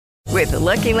With the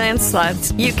Lucky Land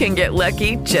Slots, you can get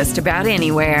lucky just about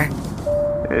anywhere.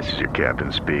 This is your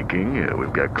captain speaking.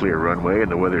 We've got clear runway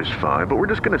and the weather's fine, but we're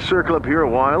just going to circle up here a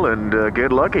while and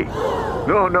get lucky.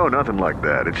 No, nothing like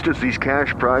that. It's just these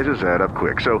cash prizes add up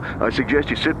quick. So I suggest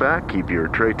you sit back, keep your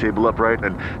tray table upright,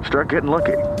 and start getting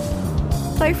lucky.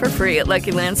 Play for free at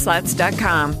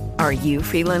LuckyLandSlots.com. Are you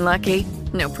feeling lucky?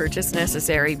 No purchase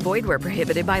necessary. Void where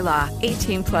prohibited by law.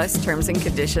 18 plus terms and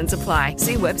conditions apply.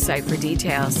 See website for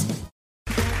details.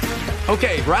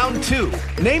 Okay, round two.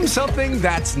 Name something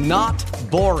that's not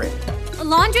boring. A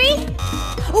laundry?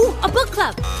 Ooh, a book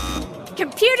club.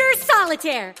 Computer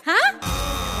solitaire, huh?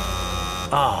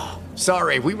 Ah,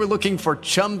 sorry, we were looking for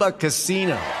Chumba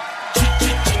Casino.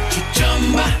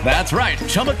 That's right,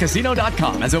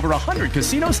 ChumbaCasino.com has over 100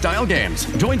 casino-style games.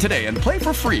 Join today and play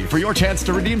for free for your chance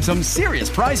to redeem some serious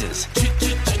prizes.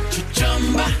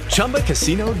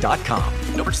 ChumbaCasino.com.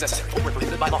 No purchase necessary. Void where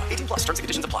prohibited by law. 18 plus terms and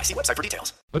conditions apply. See website for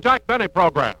details. The Jack Benny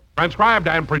Program, transcribed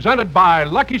and presented by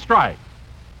Lucky Strike.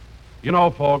 You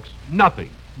know, folks, nothing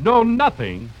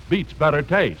beats better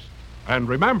taste. And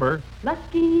remember,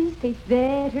 Lucky's taste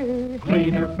better.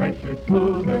 Cleaner, fresher,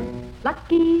 smoother.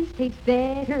 Lucky's taste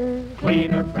better.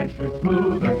 Cleaner, fresher,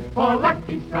 smoother. For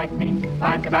Lucky Strike means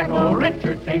fine tobacco,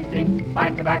 richer tasting,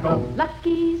 fine tobacco.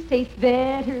 Lucky's taste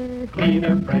better.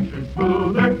 Cleaner, fresher,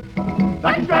 smoother.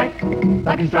 Lucky Strike,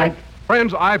 Lucky Strike.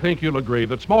 friends, I think you'll agree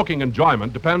that smoking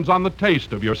enjoyment depends on the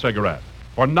taste of your cigarette.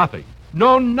 For nothing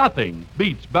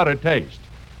beats better taste.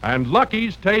 And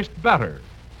Lucky's taste better.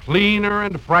 Cleaner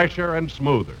and fresher and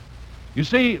smoother. You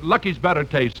see, Lucky's better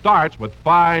taste starts with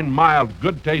fine, mild,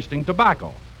 good-tasting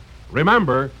tobacco.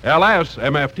 Remember,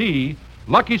 LSMFT,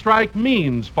 Lucky Strike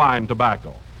means fine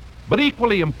tobacco. But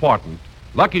equally important,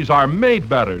 Lucky's are made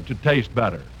better to taste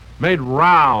better. Made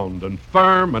round and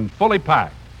firm and fully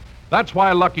packed. That's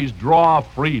why Lucky's draw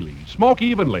freely, smoke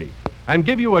evenly, and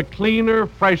give you a cleaner,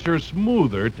 fresher,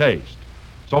 smoother taste.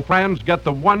 So, friends, get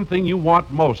the one thing you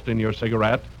want most in your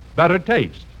cigarette, better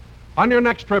taste. On your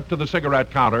next trip to the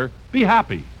cigarette counter, be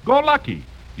happy. Go Lucky.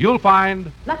 You'll find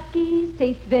Lucky's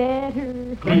taste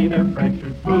better. Cleaner,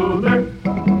 fresher, smoother.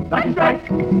 Lucky Strike,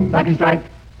 Lucky Strike.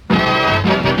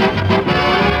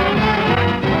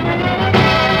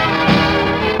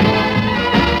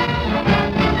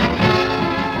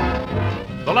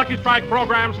 the Lucky Strike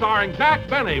program starring Jack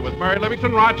Benny with Mary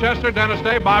Livingston, Rochester, Dennis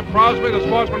Day, Bob Crosby, the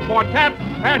Sportsman Quartet,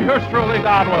 and yours truly,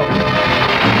 Don Wilson.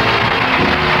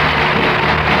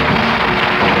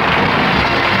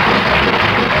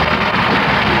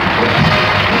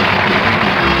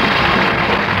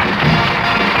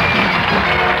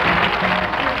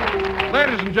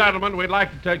 Ladies and gentlemen, we'd like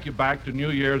to take you back to New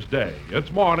Year's Day. It's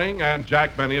morning, and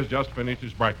Jack Benny has just finished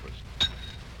his breakfast.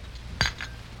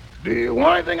 Do you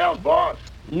want anything else, boss?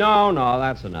 No,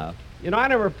 that's enough. You know, I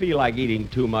never feel like eating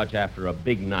too much after a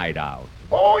big night out.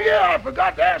 Oh, yeah, I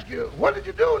forgot to ask you. What did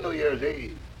you do New Year's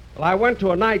Eve? Well, I went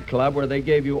to a nightclub where they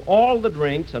gave you all the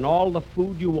drinks and all the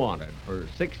food you wanted for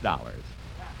 $6.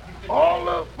 All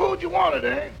the food you wanted,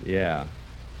 eh? Yeah.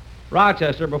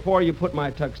 Rochester, before you put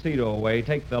my tuxedo away,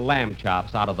 take the lamb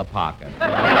chops out of the pocket.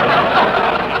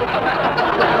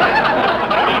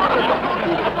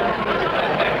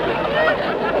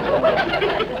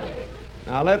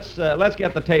 Now, let's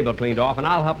get the table cleaned off, and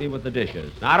I'll help you with the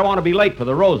dishes. Now, I don't want to be late for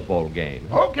the Rose Bowl game.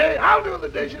 Okay, I'll do the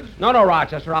dishes. No,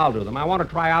 Rochester, I'll do them. I want to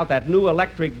try out that new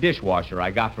electric dishwasher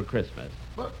I got for Christmas.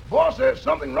 But, boss, there's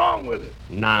something wrong with it.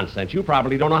 Nonsense. You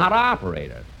probably don't know how to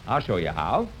operate it. I'll show you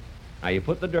how. Now, you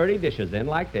put the dirty dishes in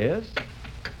like this.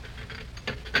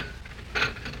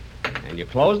 And you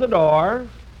close the door.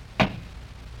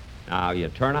 Now, you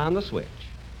turn on the switch.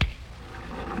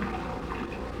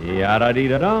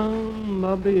 Yada-dee-da-dum,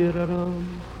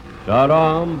 bum-dee-da-dum,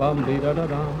 da-dum,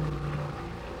 bum-dee-da-da-dum,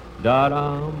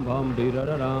 da-dum,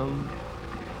 bum-dee-da-da-dum.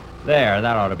 There,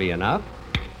 that ought to be enough.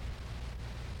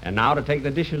 And now to take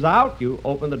the dishes out, you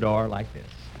open the door like this.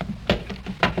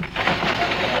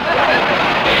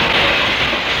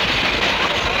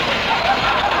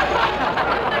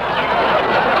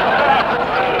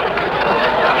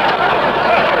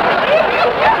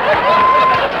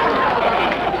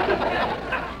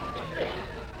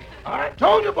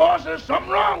 Told you, boss, there's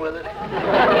something wrong with it.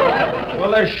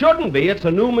 Well, there shouldn't be. It's a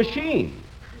new machine.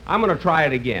 I'm going to try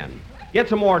it again. Get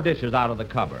some more dishes out of the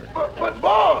cupboard. But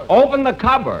boss... Open the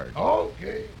cupboard.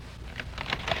 Okay.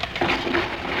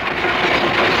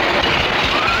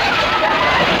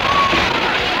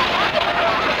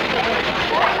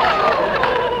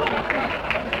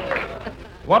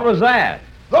 What was that?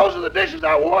 Those are the dishes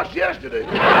I washed yesterday.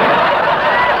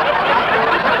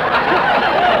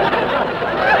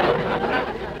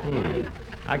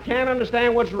 I can't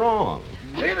understand what's wrong.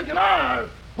 Neither can I.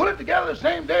 Put it together the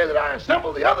same day that I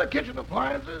assembled the other kitchen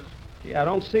appliances. Gee, I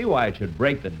don't see why it should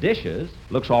break the dishes.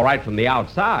 Looks all right from the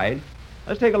outside.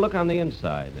 Let's take a look on the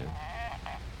inside there.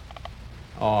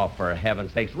 Oh, for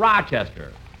heaven's sakes,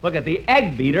 Rochester. Look at the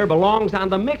egg beater belongs on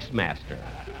the Mixmaster,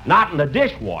 not in the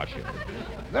dishwasher.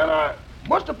 Then I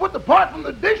must have put the part from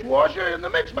the dishwasher in the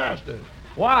Mixmaster.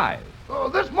 Why? Oh,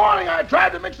 this morning I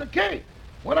tried to mix a cake.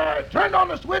 When I turned on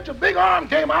the switch, a big arm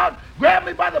came out, grabbed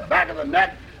me by the back of the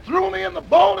neck, threw me in the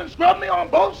bowl, and scrubbed me on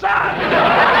both sides.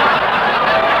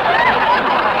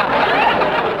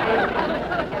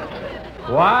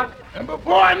 What? And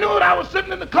before I knew it, I was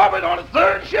sitting in the cupboard on the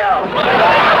third shelf.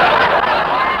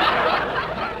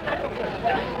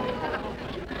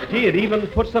 Gee, it even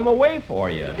puts them away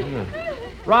for you.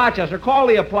 Rochester, call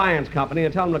the appliance company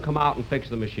and tell them to come out and fix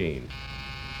the machine.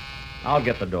 I'll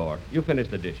get the door. You finish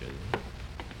the dishes.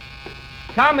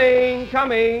 Coming.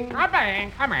 Coming.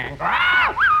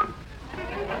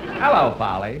 Hello,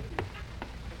 Polly.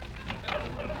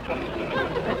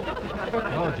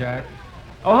 Hello, Jack.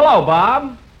 Oh, hello,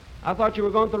 Bob. I thought you were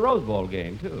going to the Rose Bowl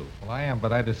game, too. Well, I am,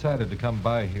 but I decided to come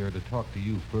by here to talk to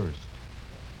you first.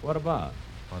 What about?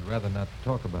 I'd rather not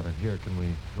talk about it here. Can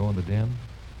we go in the den?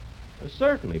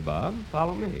 Certainly, Bob.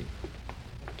 Follow me.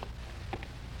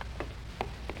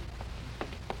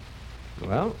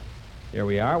 Well, here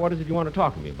we are. What is it you want to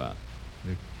talk to me about?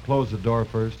 Close the door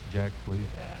first, Jack, please.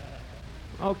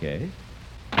 Okay.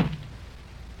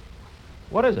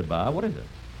 What is it, Bob? What is it?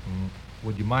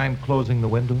 Would you mind closing the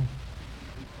window?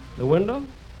 The window?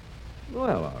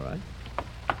 Well, all right.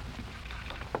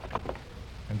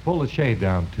 And pull the shade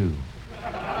down, too.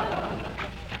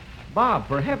 Bob,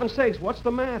 for heaven's sakes, what's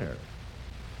the matter?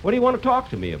 What do you want to talk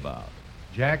to me about?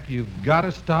 Jack, you've got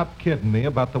to stop kidding me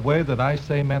about the way that I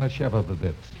say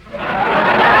Manischewitz.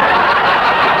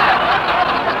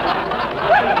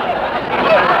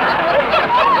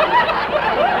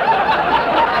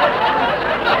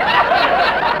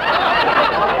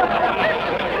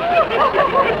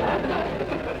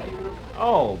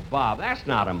 Oh, Bob, that's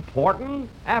not important.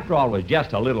 After all, it was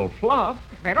just a little fluff.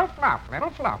 Little fluff.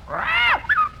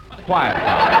 Quiet,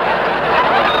 Bob.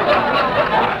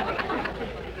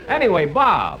 Anyway,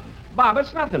 Bob,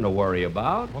 it's nothing to worry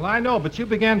about. Well, I know, but you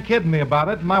began kidding me about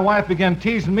it, and my wife began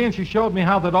teasing me, and she showed me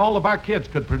how that all of our kids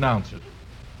could pronounce it.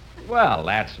 Well,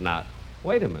 that's not...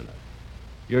 Wait a minute.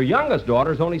 Your youngest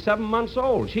daughter's only 7 months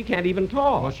old. She can't even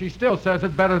talk. Well, she still says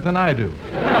it better than I do.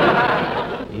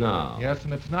 No. Yes,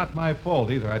 and it's not my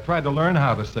fault either. I tried to learn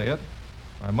how to say it.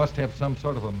 I must have some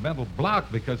sort of a mental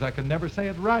block because I can never say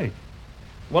it right.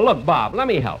 Well, look, Bob, let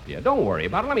me help you. Don't worry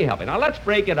about it. Let me help you. Now, let's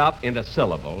break it up into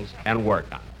syllables and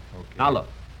work on it. Okay. Now, look.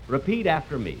 Repeat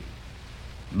after me.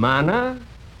 Mana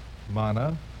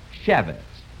Shevitz.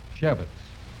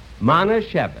 Mana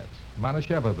Shevitz.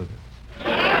 Manischewitz.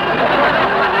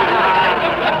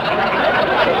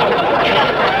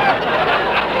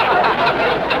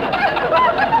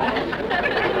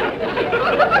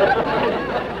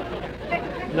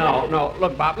 No.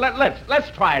 Look, Bob, let's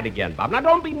try it again, Bob. Now,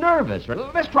 don't be nervous.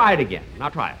 Let's try it again. Now,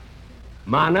 try it.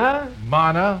 Mana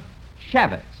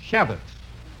Shevitz.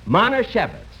 Mana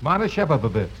Shevitz.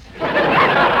 Manischewitz.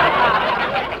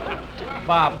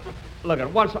 Bob, look at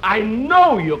it once. I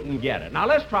know you can get it. Now,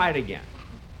 let's try it again.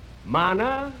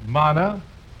 Mana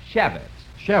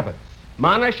Shevitz.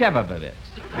 Mana Shevitz.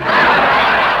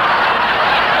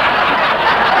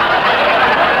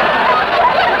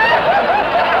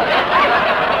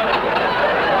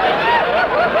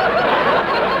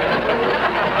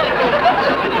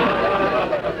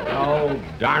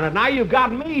 Darn it, now you've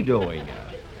got me doing it.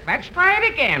 Let's try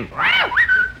it again.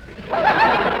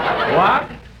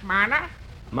 What? Mana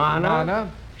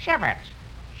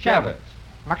Shevitz.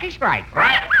 Lucky strike.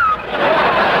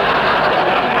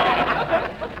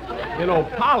 You know,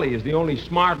 Polly is the only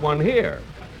smart one here.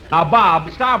 Now,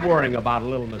 Bob, stop worrying about a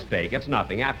little mistake. It's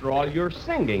nothing. After all, your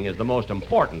singing is the most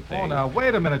important thing. Oh, now,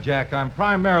 wait a minute, Jack. I'm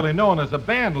primarily known as a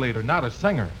band leader, not a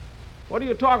singer. What are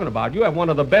you talking about? You have one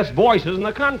of the best voices in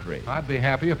the country. I'd be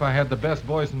happy if I had the best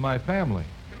voice in my family.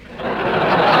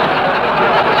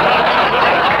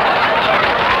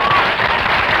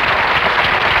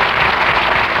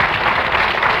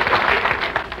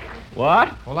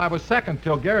 What? Well, I was second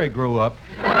till Gary grew up.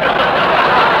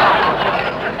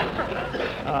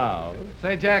 Oh.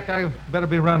 Say, Jack, I better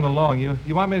be running along. You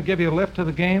want me to give you a lift to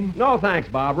the game? No, thanks,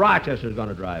 Bob. Rochester's going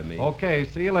to drive me. Okay,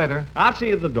 see you later. I'll see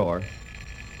you at the door.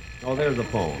 Oh, there's the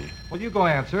phone. Well, you go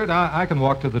answer it. I can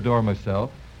walk to the door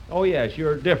myself. Oh, yes,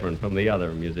 you're different from the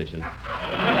other musicians.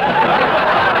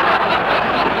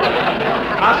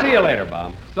 I'll see you later,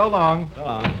 Bob. So long. So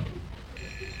long.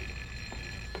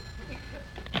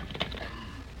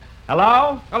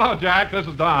 Hello? Hello, Jack. This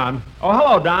is Don. Oh,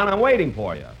 hello, Don. I'm waiting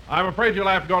for you. I'm afraid you'll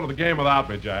have to go to the game without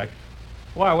me, Jack.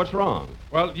 Why, what's wrong?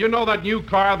 Well, you know that new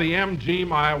car, the MG,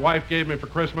 my wife gave me for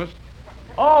Christmas?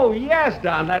 Oh, yes,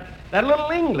 Don, that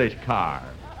little English car.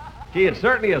 Gee, it's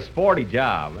certainly a sporty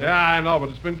job. Yeah, I know, but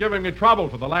it's been giving me trouble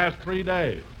for the last 3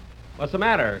 days. What's the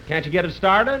matter? Can't you get it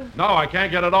started? No, I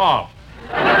can't get it off.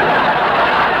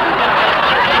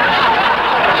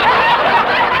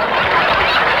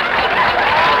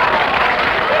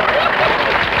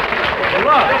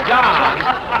 Look, Don.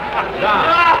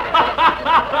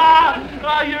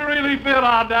 Oh, you really bit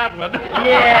on that one.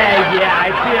 Yeah,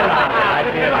 I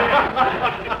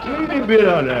did. Really bit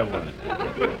on that one.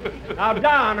 Now,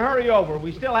 Don, hurry over.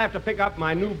 We still have to pick up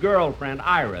my new girlfriend,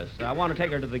 Iris. I want to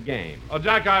take her to the game. Oh,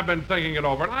 Jack, I've been thinking it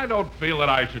over, and I don't feel that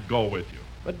I should go with you.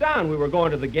 But, Don, we were going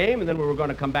to the game, and then we were going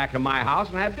to come back to my house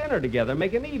and have dinner together,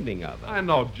 make an evening of it. I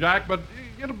know, Jack, but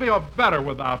it'll be better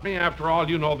without me. After all,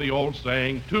 you know the old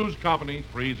saying, two's company,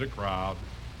 three's a crowd.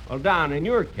 Well, Don, in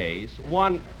your case,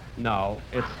 no,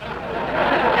 it's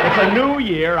a new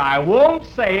year. I won't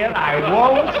say it.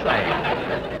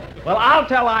 Well, I'll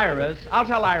tell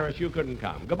Iris you couldn't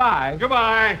come. Goodbye.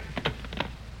 Goodbye.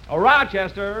 Oh,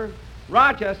 Rochester.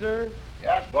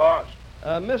 Yes, boss.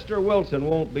 Mr. Wilson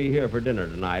won't be here for dinner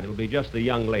tonight. It'll be just the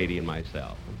young lady and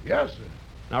myself. Yes, sir.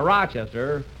 Now,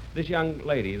 Rochester, this young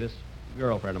lady, this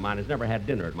girlfriend of mine, has never had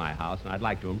dinner at my house, and I'd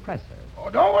like to impress her.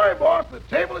 Oh, don't worry, boss. The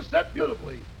table is set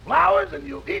beautifully. Flowers, and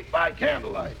you'll eat by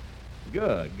candlelight.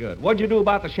 Good. What'd you do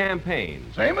about the champagne?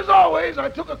 Same as always. I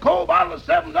took a cold bottle of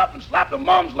 7-Up and slapped a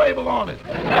Mum's label on it.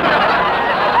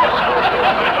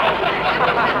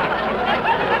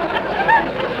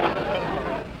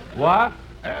 What?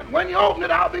 And when you open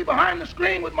it, I'll be behind the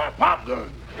screen with my pop gun.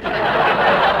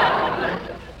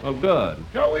 Well, good.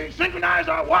 Shall we synchronize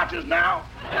our watches now?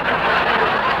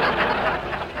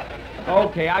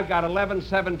 Okay, I've got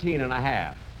 11:17 and a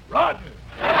half. Roger.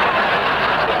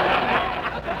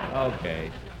 Okay.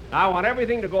 Now, I want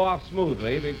everything to go off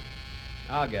smoothly.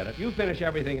 I'll get it. You finish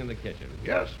everything in the kitchen.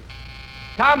 Yes, sir.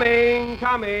 Coming.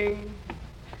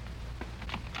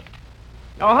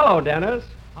 Oh, hello, Dennis.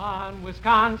 On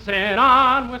Wisconsin,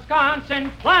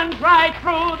 plunge right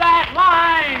through that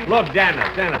line. Look, Dennis,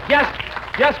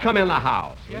 just come in the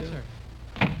house. Yes, sir.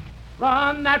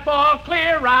 Run that ball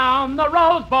clear round the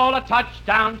Rose Bowl, a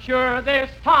touchdown sure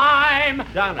this time.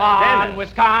 Dennis.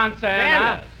 Wisconsin.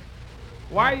 Dennis.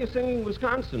 Why are you singing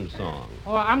Wisconsin songs?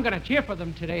 Oh, I'm going to cheer for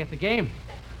them today at the game.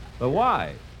 But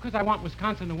why? Because I want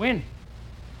Wisconsin to win.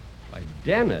 Why,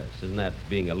 Dennis, isn't that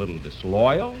being a little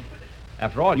disloyal?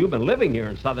 After all, you've been living here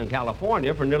in Southern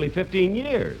California for nearly 15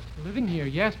 years. Living here,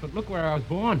 yes, but look where I was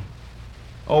born.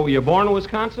 Oh, were you born in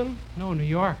Wisconsin? No, New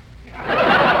York.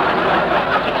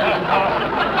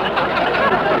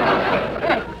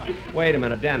 Wait a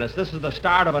minute, Dennis. This is the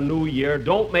start of a new year.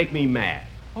 Don't make me mad.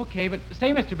 Okay, but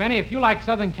say, Mr. Benny, if you like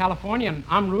Southern California and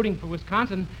I'm rooting for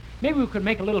Wisconsin, maybe we could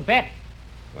make a little bet.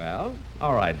 Well,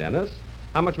 all right, Dennis.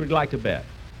 How much would you like to bet?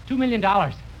 $2 million.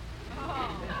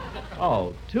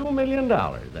 Oh, $2 million,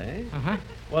 eh? Uh-huh.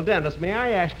 Well, Dennis, may I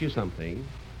ask you something?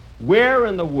 Where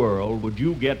in the world would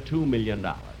you get $2 million?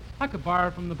 I could borrow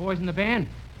it from the boys in the band.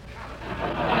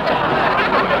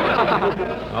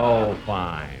 Oh,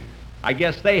 fine. I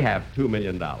guess they have $2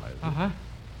 million. Uh-huh.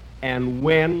 And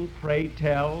when, pray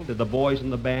tell, did the boys in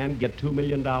the band get $2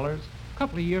 million? A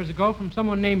couple of years ago from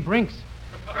someone named Brinks.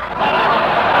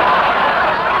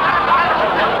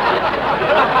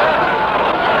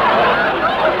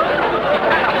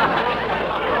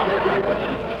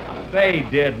 They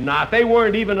did not. They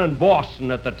weren't even in Boston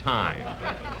at the time.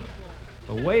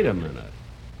 But wait a minute.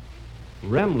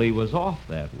 Remley was off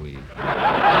that week.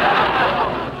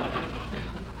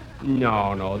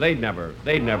 No, they'd never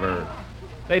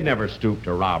stoop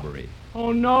to robbery.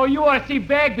 Oh, no, you ought to see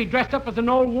Bagby dressed up as an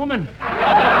old woman.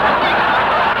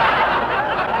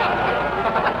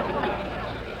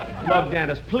 Look,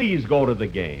 Dennis, please go to the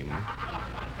game.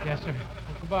 Yes, sir.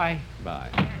 Goodbye. Bye.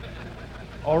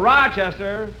 Oh,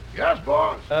 Rochester. Yes,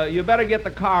 boss. You better get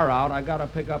the car out. I gotta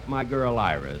pick up my girl,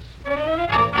 Iris.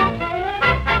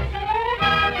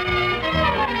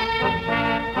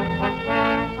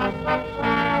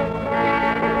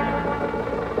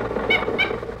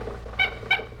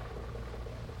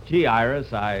 Gee,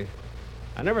 Iris, I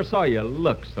never saw you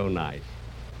look so nice.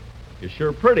 You're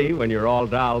sure pretty when you're all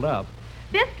dolled up.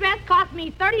 This dress cost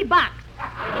me $30.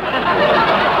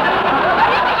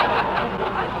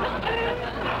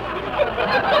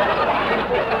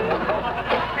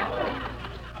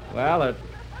 Well, it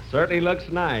certainly looks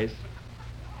nice.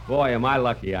 Boy, am I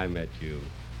lucky I met you.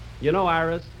 You know,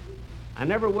 Iris, I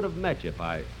never would have met you if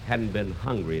I hadn't been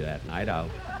hungry that night. I'll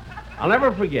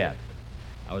never forget.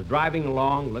 I was driving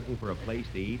along looking for a place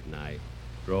to eat, and I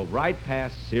drove right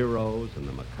past Ciro's and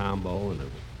the Macombo, and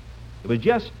it was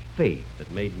just fate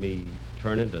that made me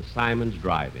turn into Simon's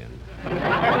Drive-In.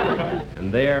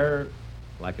 And there,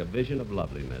 like a vision of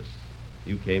loveliness,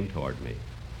 you came toward me.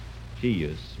 Gee,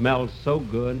 you smelled so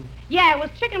good. Yeah, it was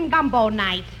chicken gumbo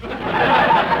night.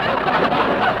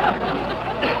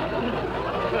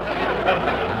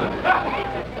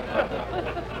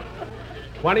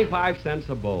 25 cents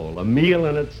a bowl, a meal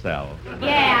in itself.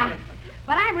 Yeah,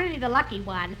 but I'm really the lucky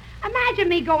one. Imagine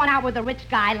me going out with a rich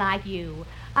guy like you.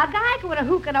 A guy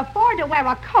who can afford to wear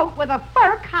a coat with a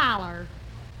fur collar.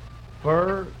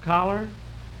 Fur collar?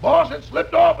 Boss, it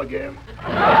slipped off again.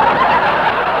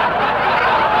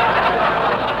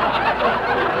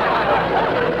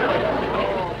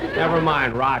 Never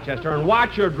mind, Rochester, and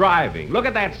watch your driving. Look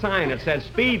at that sign that says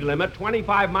speed limit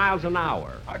 25 miles an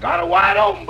hour. I got it wide open.